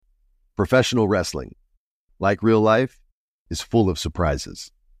Professional wrestling, like real life, is full of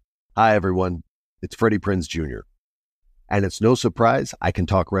surprises. Hi, everyone. It's Freddie Prinze Jr. And it's no surprise I can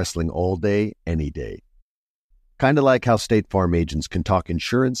talk wrestling all day, any day. Kind of like how State Farm agents can talk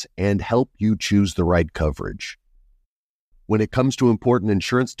insurance and help you choose the right coverage. When it comes to important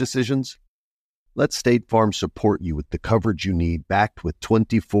insurance decisions, let State Farm support you with the coverage you need, backed with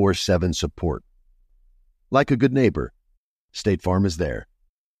 24/7 support. Like a good neighbor, State Farm is there.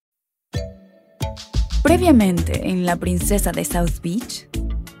 Previamente, en La Princesa de South Beach,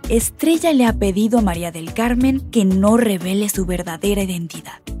 Estrella le ha pedido a María del Carmen que no revele su verdadera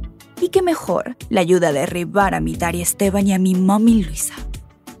identidad y que mejor le ayude a derribar a mi Dari Esteban y a mi mami Luisa.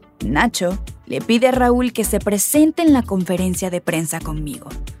 Nacho le pide a Raúl que se presente en la conferencia de prensa conmigo.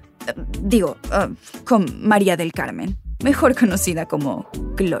 Con María del Carmen, mejor conocida como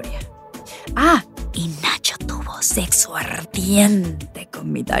Gloria. Y Nacho tuvo sexo ardiente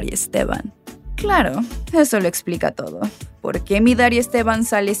con mi Dari Esteban. Claro, eso lo explica todo. ¿Por qué mi Dari Esteban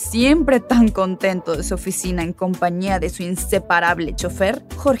sale siempre tan contento de su oficina en compañía de su inseparable chofer,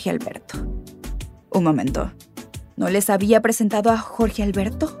 Jorge Alberto? Un momento, ¿no les había presentado a Jorge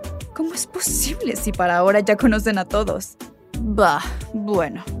Alberto? ¿Cómo es posible si para ahora ya conocen a todos?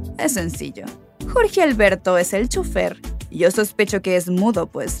 Bueno, es sencillo. Jorge Alberto es el chofer y yo sospecho que es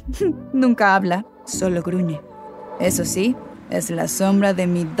mudo, pues nunca habla, solo gruñe. Eso sí, es la sombra de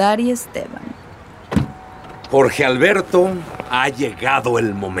mi Dari Esteban. Jorge Alberto, ha llegado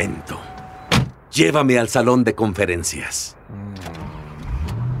el momento. Llévame al salón de conferencias.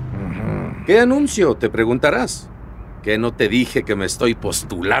 ¿Qué anuncio? Te preguntarás. ¿Que no te dije que me estoy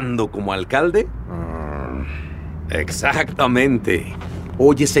postulando como alcalde? Exactamente.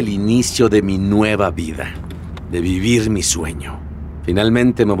 Hoy es el inicio de mi nueva vida, de vivir mi sueño.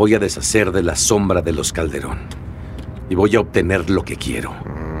 Finalmente me voy a deshacer de la sombra de los Calderón y voy a obtener lo que quiero.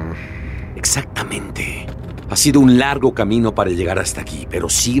 Exactamente. Ha sido un largo camino para llegar hasta aquí, pero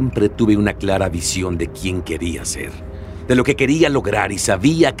siempre tuve una clara visión de quién quería ser, de lo que quería lograr, y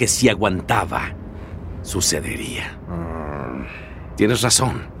sabía que si aguantaba, sucedería. Tienes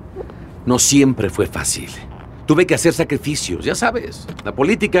razón. No siempre fue fácil. Tuve que hacer sacrificios, ya sabes. La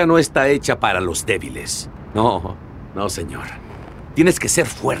política no está hecha para los débiles. No, señor. Tienes que ser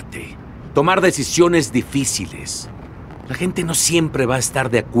fuerte, tomar decisiones difíciles. La gente no siempre va a estar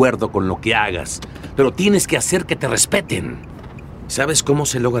de acuerdo con lo que hagas, pero tienes que hacer que te respeten. ¿Sabes cómo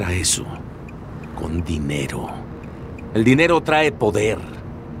se logra eso? Con dinero. El dinero trae poder.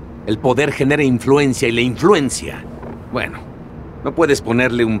 El poder genera influencia y la influencia, bueno, no puedes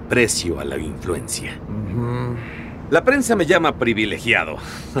ponerle un precio a la influencia. La prensa me llama privilegiado.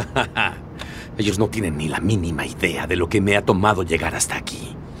 Ellos no tienen ni la mínima idea de lo que me ha tomado llegar hasta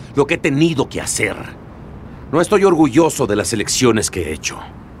aquí, lo que he tenido que hacer. No estoy orgulloso de las elecciones que he hecho,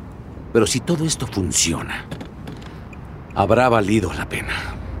 pero si todo esto funciona, habrá valido la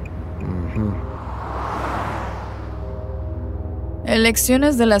pena.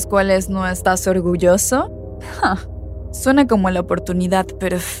 ¿Elecciones de las cuales no estás orgulloso? Suena como la oportunidad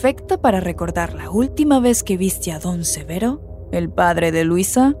perfecta para recordar la última vez que viste a Don Severo, el padre de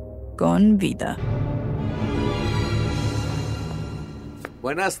Luisa, con vida.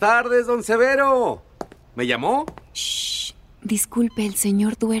 Buenas tardes, Don Severo. ¿Me llamó? Shh, disculpe, el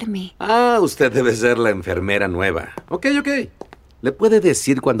señor duerme. Usted debe ser la enfermera nueva. Ok. ¿Le puede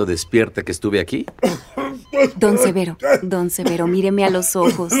decir cuando despierte que estuve aquí? Don Severo, míreme a los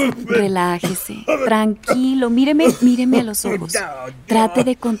ojos. Relájese. Tranquilo, míreme a los ojos. Trate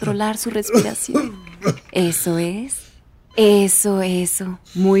de controlar su respiración. Eso es. Eso.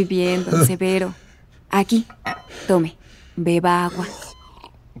 Muy bien, don Severo. Aquí, tome, beba agua.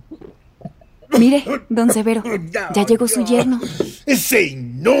 Mire, don Severo, ya llegó su yerno. ¡Ese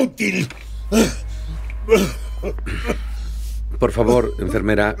inútil! Por favor,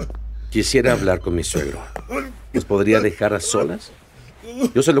 enfermera, quisiera hablar con mi suegro. ¿Nos podría dejar a solas?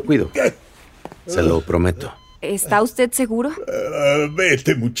 Yo se lo cuido. Se lo prometo. ¿Está usted seguro?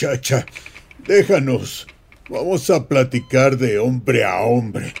 Vete, muchacha. Déjanos. Vamos a platicar de hombre a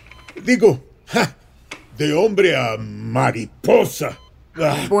hombre. De hombre a mariposa.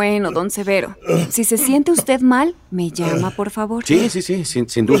 Bueno, don Severo, si se siente usted mal, me llama, por favor. Sí,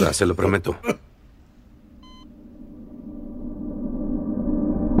 sin duda, se lo prometo.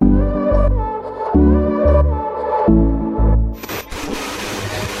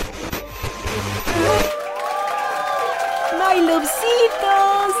 ¡My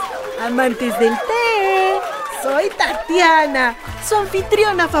lovecitos! ¡Amantes del té! Soy Tatiana, su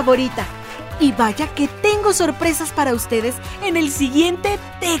anfitriona favorita. Y vaya que tengo sorpresas para ustedes en el siguiente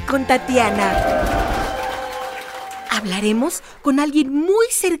Té con Tatiana. hablaremos con alguien muy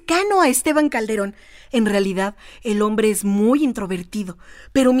cercano a Esteban Calderón. En realidad, el hombre es muy introvertido,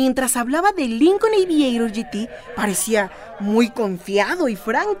 pero mientras hablaba de Lincoln Aviator GT, parecía muy confiado y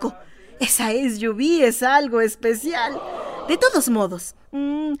franco. Esa SUV es algo especial. De todos modos,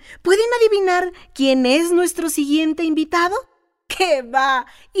 ¿pueden adivinar quién es nuestro siguiente invitado? ¡Qué va!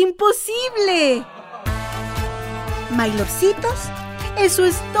 ¡Imposible! Mailorcitos, eso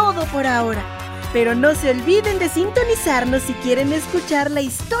es todo por ahora. Pero no se olviden de sintonizarnos si quieren escuchar la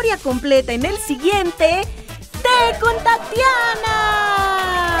historia completa en el siguiente Té con Tatiana.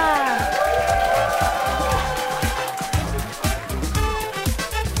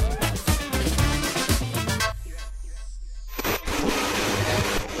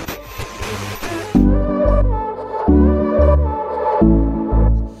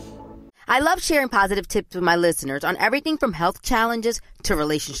 I love sharing positive tips with my listeners on everything from health challenges to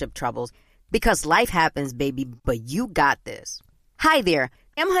relationship troubles. Because life happens, baby, but you got this. Hi there,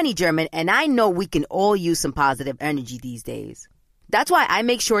 I'm Honey German, and I know we can all use some positive energy these days. That's why I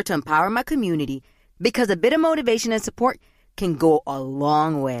make sure to empower my community, because a bit of motivation and support can go a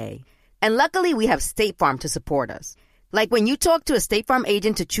long way. And luckily, we have State Farm to support us. Like when you talk to a State Farm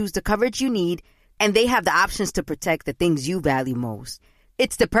agent to choose the coverage you need, and they have the options to protect the things you value most.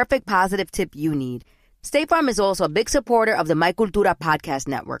 It's the perfect positive tip you need. State Farm is also a big supporter of the My Cultura podcast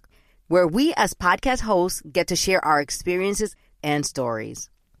network, where we as podcast hosts get to share our experiences and stories.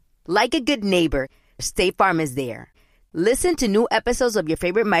 Like a good neighbor, State Farm is there. Listen to new episodes of your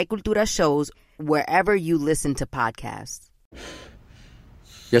favorite My Cultura shows wherever you listen to podcasts.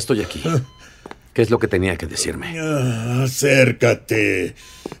 Ya estoy aquí. ¿Qué es lo que tenía que decirme? Acércate.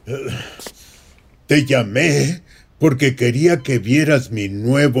 Te llamé porque quería que vieras mi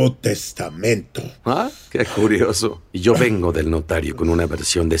Nuevo Testamento. Ah, qué curioso. Y yo vengo del notario con una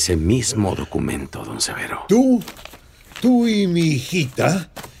versión de ese mismo documento, don Severo. Tú y mi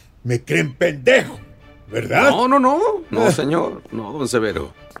hijita me creen pendejo, ¿verdad? No, señor. No, don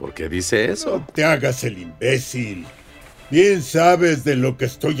Severo. ¿Por qué dice eso? No te hagas el imbécil. Bien sabes de lo que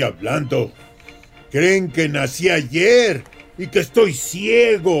estoy hablando. Creen que nací ayer y que estoy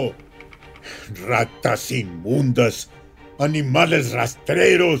ciego. Ratas inmundas, animales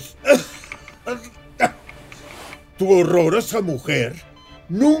rastreros. Tu horrorosa mujer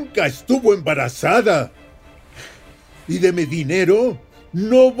nunca estuvo embarazada. Y de mi dinero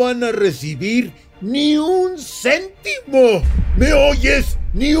no van a recibir ni un céntimo. ¿Me oyes?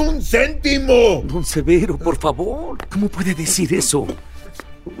 ¡Ni un céntimo! Don Severo, por favor. ¿Cómo puede decir eso?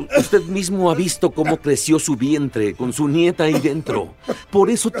 Usted mismo ha visto cómo creció su vientre con su nieta ahí dentro. Por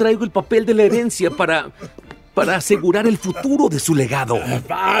eso traigo el papel de la herencia para asegurar el futuro de su legado.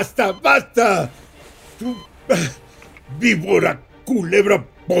 ¡Basta! Tú, víbora, culebra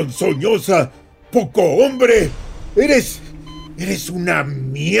ponzoñosa, poco hombre. Eres una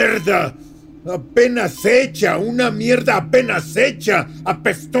mierda. Apenas hecha, una mierda apenas hecha,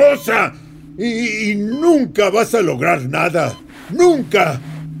 apestosa. Y nunca vas a lograr nada. Nunca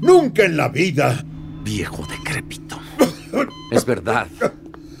en la vida. Viejo decrépito. Es verdad.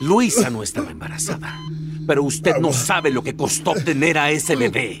 Luisa no estaba embarazada. Pero usted no sabe lo que costó tener a ese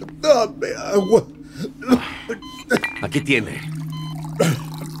bebé. Dame agua. Aquí tiene.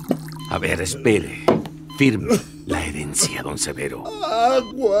 A ver, espere. Firme la herencia, don Severo.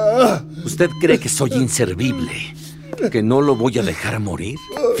 Agua. ¿Usted cree que soy inservible? ¿Que no lo voy a dejar morir?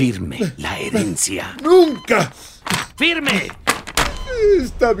 Firme la herencia. ¡Nunca! ¡Firme!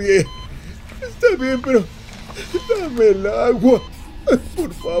 Está bien, pero dame el agua.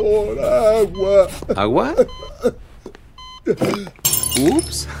 Por favor, agua. ¿Agua?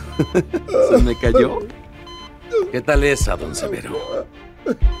 Ups. ¿Se me cayó? ¿Qué tal esa, don Severo?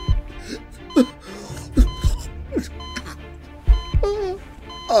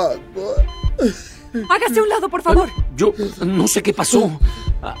 Agua. Hágase a un lado, por favor. Yo no sé qué pasó.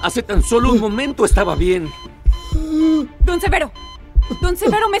 Hace tan solo un momento estaba bien. Don Severo,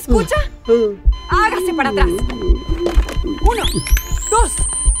 ¿me escucha? Hágase para atrás. 1, 2,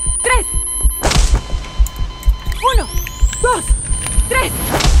 3. 1, 2, 3.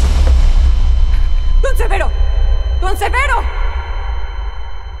 ¡Don Severo!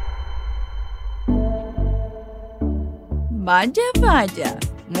 Vaya.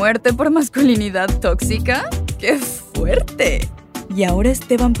 ¿Muerte por masculinidad tóxica? ¡Qué fuerte! ¿Y ahora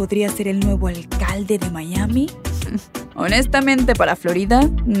Esteban podría ser el nuevo alcalde de Miami? Honestamente, para Florida,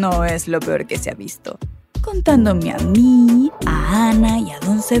 no es lo peor que se ha visto. Contándome a mí, a Ana y a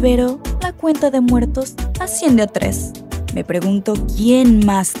Don Severo, la cuenta de muertos asciende a 3. Me pregunto quién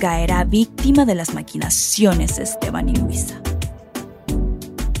más caerá víctima de las maquinaciones de Esteban y Luisa.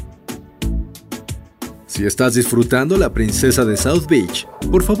 Si Si estás disfrutando La Princesa de South Beach,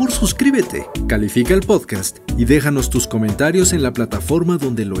 por favor suscríbete, califica el podcast y déjanos tus comentarios en la plataforma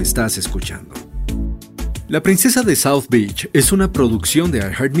donde lo estás escuchando. La Princesa de South Beach es una producción de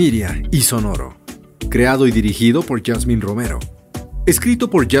iHeartMedia y Sonoro, creado y dirigido por Jasmine Romero. Escrito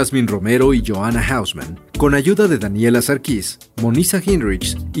por Jasmine Romero y Joanna Hausman, con ayuda de Daniela Sarkis, Monisa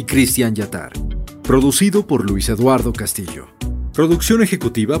Hinrichs y Christian Yatar. Producido por Luis Eduardo Castillo. Producción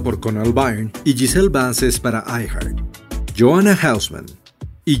ejecutiva por Conal Byrne y Giselle Vances para iHeart. Joanna Hausman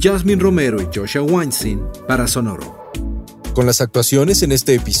y Jasmine Romero y Joshua Weinstein para Sonoro. Con las actuaciones en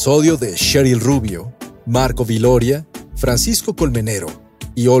este episodio de Cheryl Rubio, Marco Viloria, Francisco Colmenero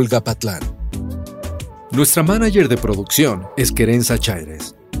y Olga Patlán. Nuestra manager de producción es Querenza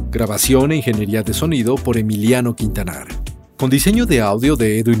Chaires. Grabación e ingeniería de sonido por Emiliano Quintanar. Con diseño de audio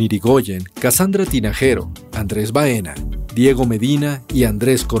de Edwin Irigoyen, Cassandra Tinajero, Andrés Baena, Diego Medina y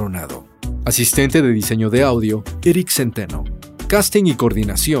Andrés Coronado. Asistente de diseño de audio, Eric Centeno. Casting y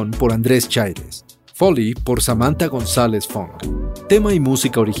coordinación por Andrés Chaires. Foley por Samantha González Fong. Tema y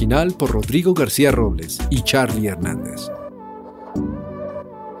música original por Rodrigo García Robles y Charlie Hernández.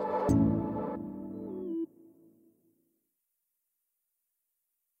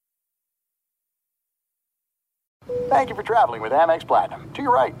 Thank you for traveling with Amex Platinum. To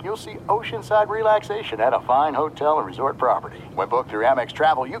your right, you'll see oceanside relaxation at a fine hotel and resort property. When booked through Amex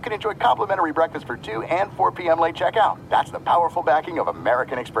Travel, you can enjoy complimentary breakfast for 2 and 4 p.m. late checkout. That's the powerful backing of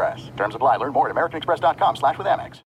American Express. Terms apply. Learn more at americanexpress.com/withAmex.